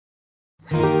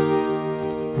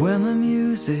When the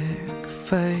music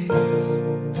fades,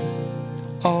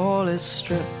 all is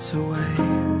stripped away,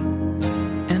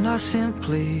 and I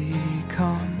simply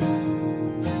come,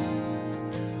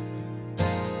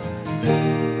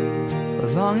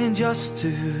 longing just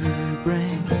to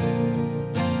bring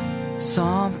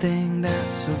something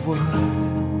that's of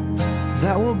worth,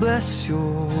 that will bless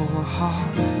your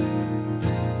heart.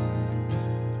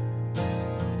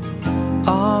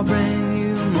 I'll bring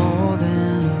you more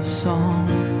than a song,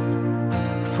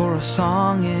 for a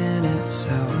song in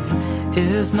itself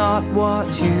is not what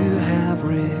you have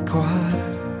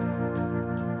required.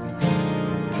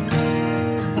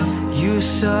 You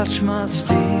search much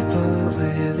deeper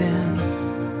within,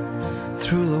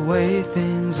 through the way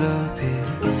things appear.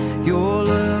 You're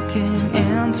looking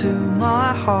into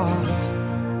my heart.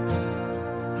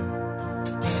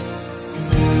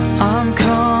 I'm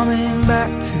coming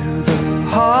back to the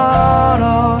heart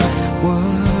of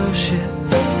worship,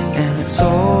 and it's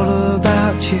all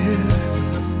about you.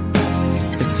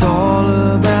 It's all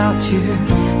about you,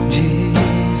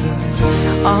 Jesus.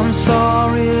 I'm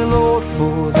sorry, Lord,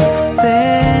 for the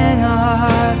thing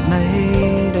I've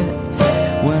made it,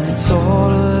 when it's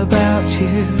all about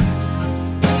you.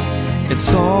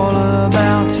 It's all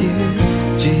about you,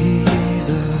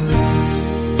 Jesus.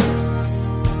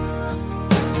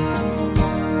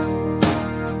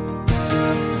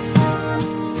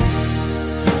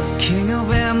 King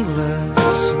of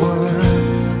endless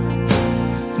worth,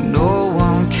 no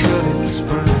one could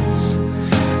express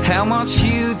how much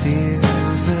you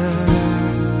deserve.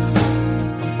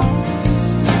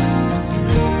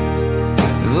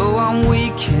 Though I'm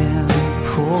weak and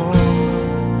poor,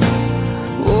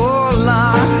 all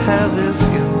I have is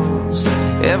yours,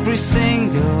 every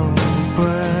single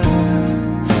breath.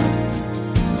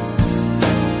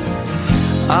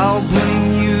 I'll bring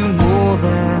you more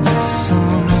than a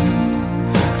song,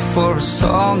 for a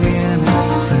song in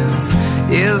itself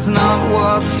is not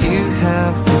what you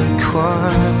have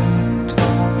required.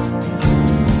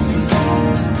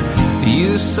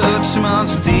 You search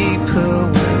much deeper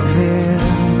within,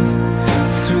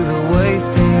 through the way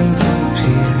things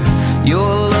appear.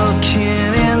 You're looking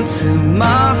into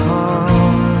my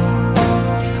heart,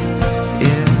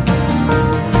 yeah.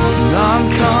 And I'm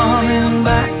coming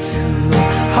back to the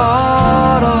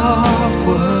heart of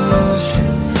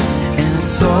worship, and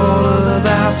it's all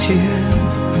about you.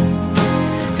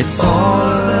 It's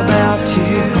all about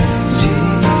you,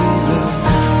 Jesus.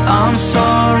 I'm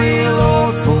sorry,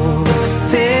 Lord, for the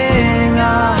thing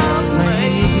I've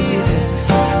made it,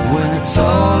 when it's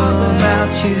all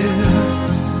about you.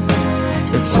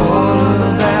 It's all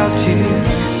about you,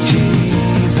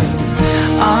 Jesus.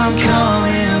 I'm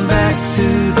coming back to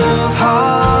the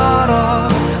heart of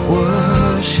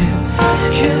worship,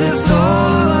 'cause it's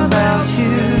all about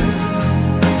you.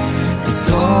 It's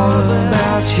all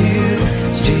about you,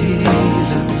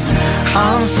 Jesus.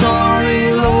 I'm sorry,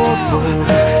 Lord, for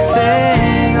the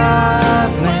thing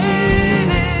I've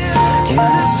made it,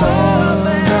 'cause it's all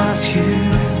about you.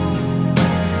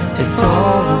 It's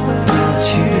all about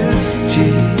you,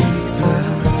 Jesus.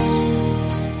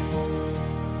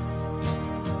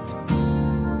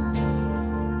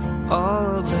 All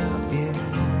about you.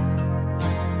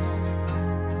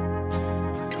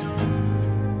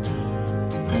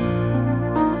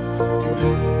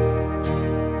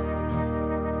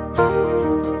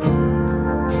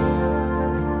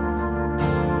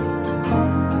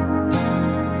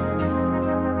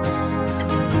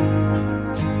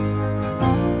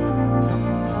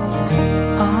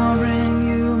 I'll bring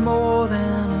you more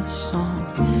than a song.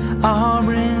 I'll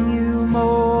bring you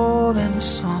more than a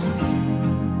song.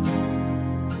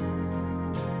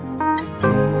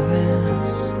 More than a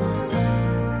song.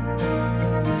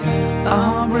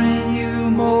 I'll bring you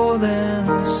more than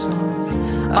a song.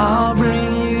 I'll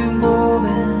bring you more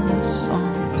than a song.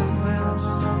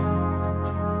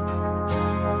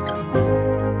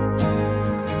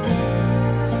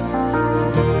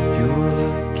 You're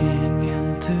looking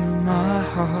into my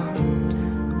heart,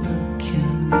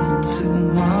 looking into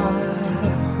my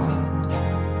heart.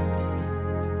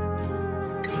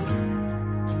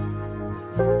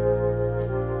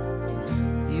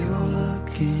 You're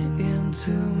looking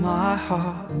into my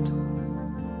heart,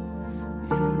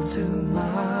 into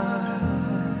my